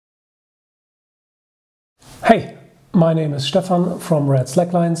Hey, my name is Stefan from Red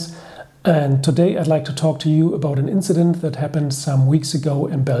Slacklines, and today I'd like to talk to you about an incident that happened some weeks ago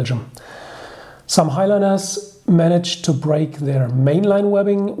in Belgium. Some highliners managed to break their mainline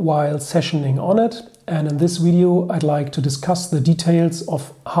webbing while sessioning on it, and in this video I'd like to discuss the details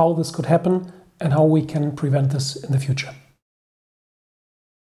of how this could happen and how we can prevent this in the future.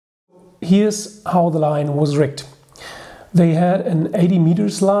 Here's how the line was rigged. They had an 80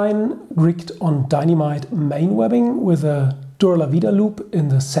 meters line rigged on dynamite main webbing with a Dura-La-Vida loop in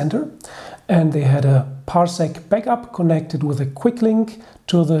the center, and they had a parsec backup connected with a quick link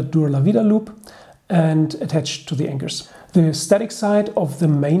to the Dura-La-Vida loop and attached to the anchors. The static side of the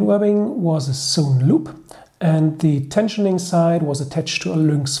main webbing was a sewn loop, and the tensioning side was attached to a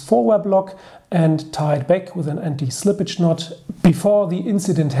Lynx 4 weblock and tied back with an anti-slippage knot. Before the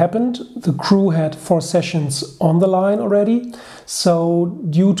incident happened, the crew had 4 sessions on the line already, so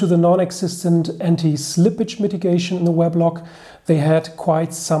due to the non-existent anti-slippage mitigation in the weblock, they had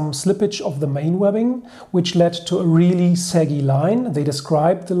quite some slippage of the main webbing, which led to a really saggy line. They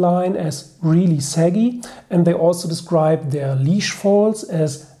described the line as really saggy, and they also described their leash falls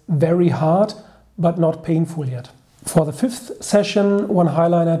as very hard but not painful yet. For the 5th session, one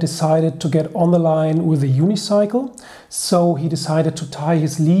highliner decided to get on the line with a unicycle, so he decided to tie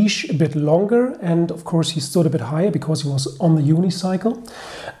his leash a bit longer, and of course he stood a bit higher because he was on the unicycle.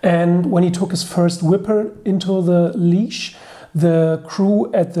 And when he took his first whipper into the leash, the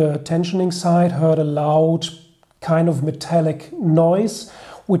crew at the tensioning side heard a loud kind of metallic noise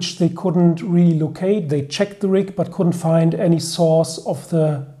which they couldn't really locate. They checked the rig but couldn't find any source of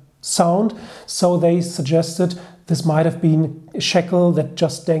the sound, so they suggested this might have been a shackle that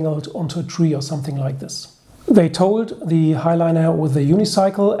just dangled onto a tree or something like this. They told the highliner with the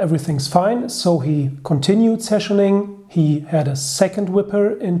unicycle everything's fine, so he continued sessioning. He had a second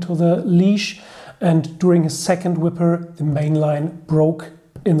whipper into the leash, and during his second whipper the main line broke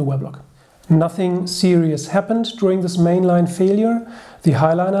in the weblock. Nothing serious happened during this mainline failure. The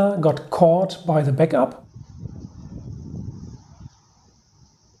highliner got caught by the backup.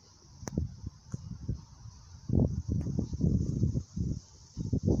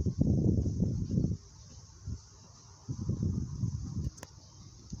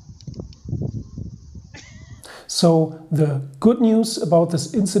 So the good news about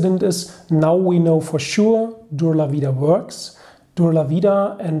this incident is now we know for sure Dura-La-Vida works.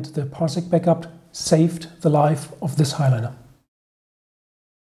 Dura-La-Vida and the parsec backup saved the life of this highliner.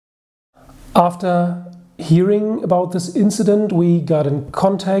 After hearing about this incident, we got in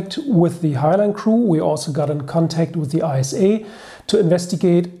contact with the Highline crew. We also got in contact with the ISA to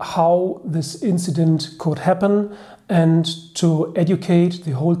investigate how this incident could happen and to educate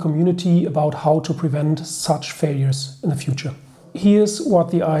the whole community about how to prevent such failures in the future. Here's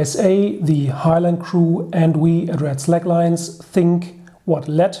what the ISA, the Highline crew and we at Red Slacklines think what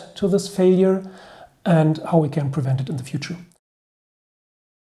led to this failure and how we can prevent it in the future.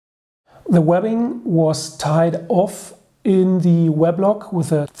 The webbing was tied off in the weblock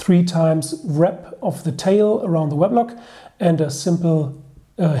with a 3x wrap of the tail around the weblock and a simple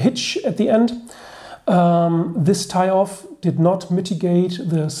hitch at the end. This tie-off did not mitigate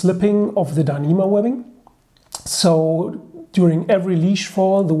the slipping of the Dyneema webbing. So during every leash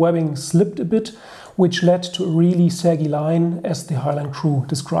fall the webbing slipped a bit, which led to a really saggy line as the Highline crew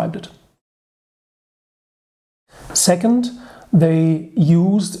described it. Second, they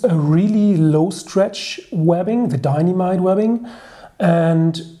used a really low stretch webbing, the dynamite webbing,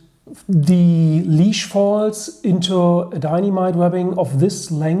 and the leash falls into a dynamite webbing of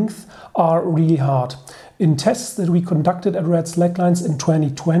this length are really hard. In tests that we conducted at Red Slacklines in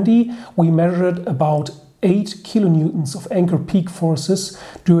 2020, we measured about 8 kilonewtons of anchor peak forces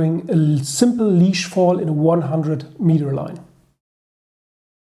during a simple leash fall in a 100 meter line.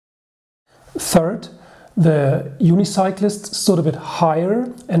 Third, the unicyclist stood a bit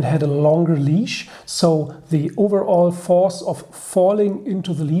higher and had a longer leash, so the overall force of falling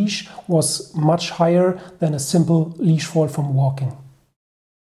into the leash was much higher than a simple leash fall from walking.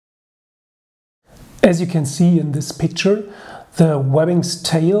 As you can see in this picture, the webbing's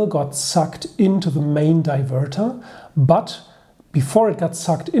tail got sucked into the main diverter, but before it got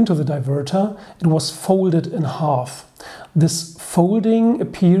sucked into the diverter, it was folded in half. This folding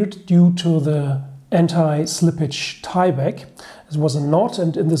appeared due to the anti-slippage tieback. It was a knot,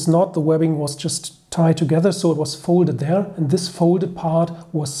 and in this knot the webbing was just tied together, so it was folded there, and this folded part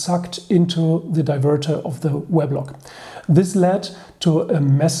was sucked into the diverter of the weblock. This led to a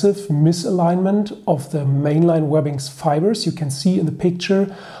massive misalignment of the mainline webbing's fibers. You can see in the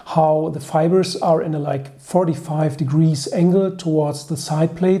picture how the fibers are in a like 45 degrees angle towards the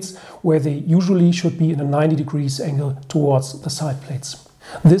side plates, where they usually should be in a 90 degrees angle towards the side plates.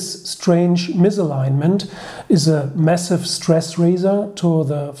 This strange misalignment is a massive stress raiser to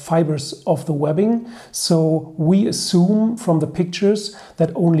the fibers of the webbing, so we assume from the pictures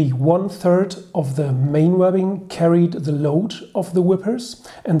that only 1/3 of the main webbing carried the load of the whippers,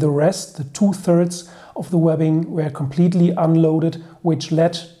 and the rest, the 2/3 of the webbing, were completely unloaded, which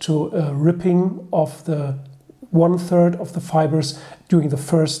led to a ripping of the 1/3 of the fibers during the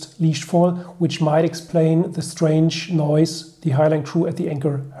first leashed fall, which might explain the strange noise the Highline crew at the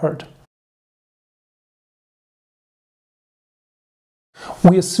anchor heard.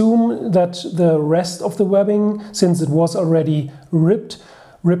 We assume that the rest of the webbing, since it was already ripped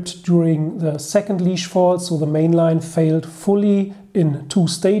during the second leash fall, so the main line failed fully in 2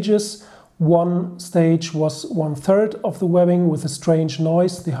 stages. One stage was 1/3 of the webbing with a strange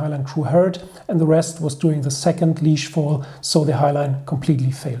noise the Highline crew heard, and the rest was during the second leash fall, so the Highline completely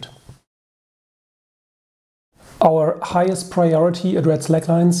failed. Our highest priority at Red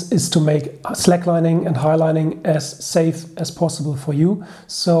Slacklines is to make slacklining and highlining as safe as possible for you.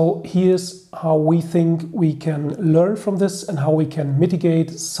 So here's how we think we can learn from this and how we can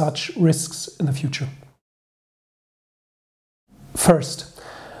mitigate such risks in the future. First,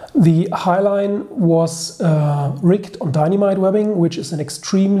 the Highline was rigged on dynamite webbing, which is an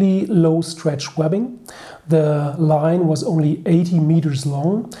extremely low stretch webbing. The line was only 80 meters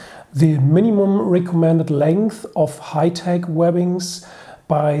long. The minimum recommended length of high-tech webbings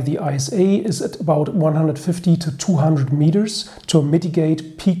by the ISA is at about 150 to 200 meters to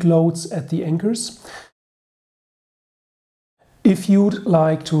mitigate peak loads at the anchors. If you'd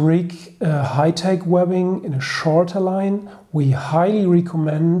like to rig high-tech webbing in a shorter line, we highly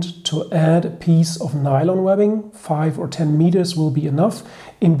recommend to add a piece of nylon webbing. 5 or 10 meters will be enough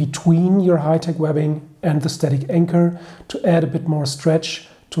in between your high-tech webbing and the static anchor to add a bit more stretch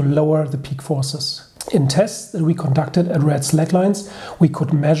to lower the peak forces. In tests that we conducted at Red Slacklines, we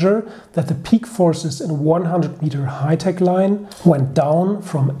could measure that the peak forces in a 100-meter high-tech line went down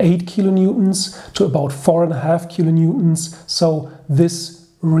from 8 kilonewtons to about 4.5 kilonewtons, so this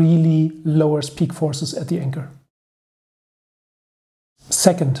really lowers peak forces at the anchor.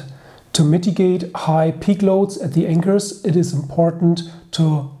 Second, to mitigate high peak loads at the anchors, it is important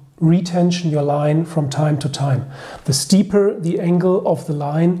to retension your line from time to time. The steeper the angle of the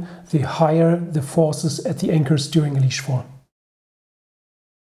line, the higher the forces at the anchors during a leash fall.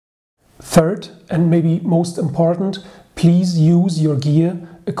 Third, and maybe most important, please use your gear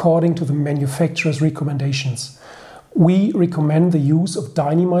according to the manufacturer's recommendations. We recommend the use of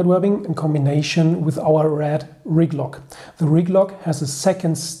dynamite webbing in combination with our red rig lock. The rig lock has a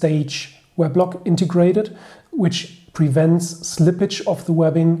second stage web lock integrated, which prevents slippage of the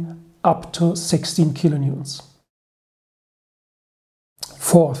webbing up to 16 kilonewtons.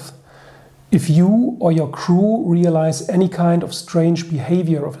 Fourth, if you or your crew realize any kind of strange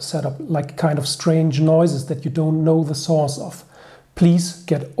behavior of a setup, like kind of strange noises that you don't know the source of, please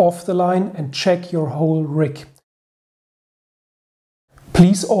get off the line and check your whole rig.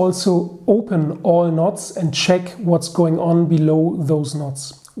 Please also open all knots and check what's going on below those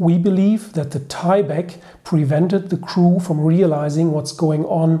knots. We believe that the tieback prevented the crew from realizing what's going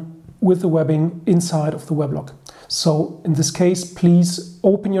on with the webbing inside of the weblock. So in this case, please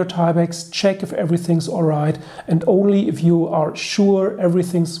open your tiebacks, check if everything's all right, and only if you are sure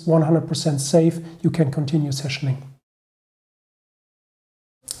everything's 100% safe, you can continue sessioning.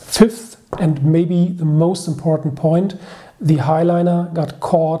 Fifth, and maybe the most important point, the Highliner got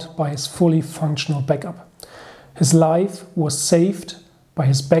caught by his fully functional backup. His life was saved by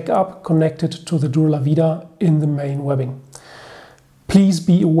his backup connected to the Dura-La-Vida in the main webbing. Please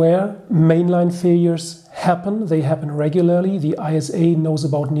be aware, mainline failures happen, they happen regularly. The ISA knows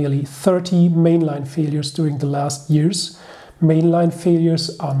about nearly 30 mainline failures during the last years. Mainline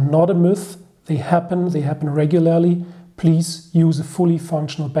failures are not a myth, they happen regularly. Please use a fully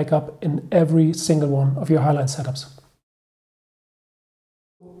functional backup in every single one of your Highline setups.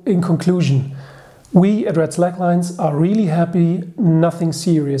 In conclusion, we at Red Slacklines are really happy nothing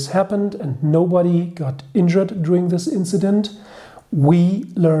serious happened and nobody got injured during this incident. We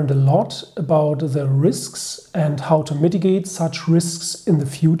learned a lot about the risks and how to mitigate such risks in the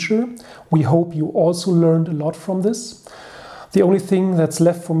future. We hope you also learned a lot from this. The only thing that's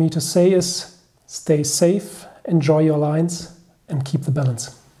left for me to say is stay safe, enjoy your lines, and keep the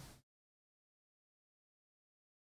balance.